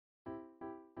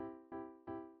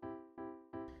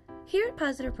Here at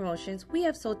Positive Promotions, we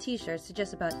have sold t-shirts to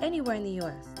just about anywhere in the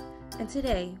US. And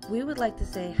today, we would like to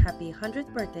say happy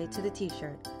 100th birthday to the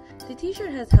t-shirt. The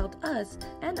t-shirt has helped us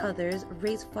and others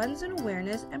raise funds and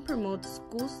awareness and promote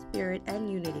school spirit and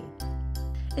unity.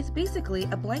 It's basically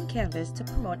a blank canvas to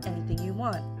promote anything you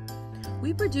want.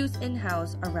 We produce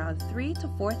in-house around 3,000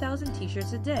 to 4,000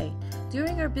 t-shirts a day.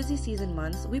 During our busy season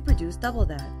months, we produce double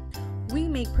that. We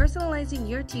make personalizing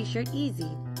your t-shirt easy.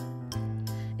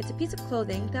 It's a piece of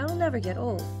clothing that will never get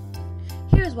old.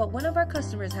 Here's what one of our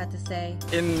customers had to say.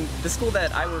 In the school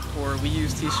that I work for, we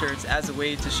use t-shirts as a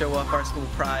way to show off our school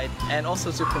pride and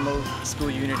also to promote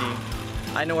school unity.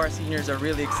 I know our seniors are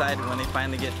really excited when they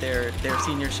finally get their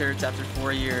senior shirts after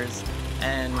 4 years.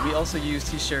 And we also use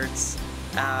t-shirts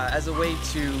as a way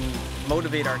to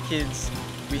motivate our kids.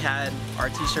 We had our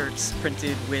t-shirts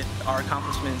printed with our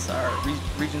accomplishments, our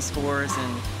region scores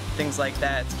and things like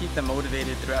that to keep them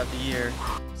motivated throughout the year.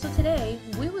 So today,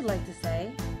 we would like to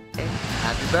say,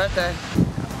 happy birthday!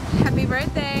 Happy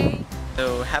birthday!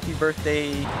 So happy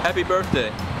birthday! Happy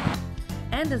birthday!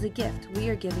 And as a gift, we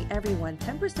are giving everyone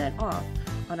 10% off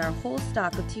on our whole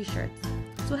stock of t-shirts.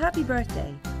 So happy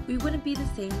birthday! We wouldn't be the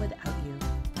same without you.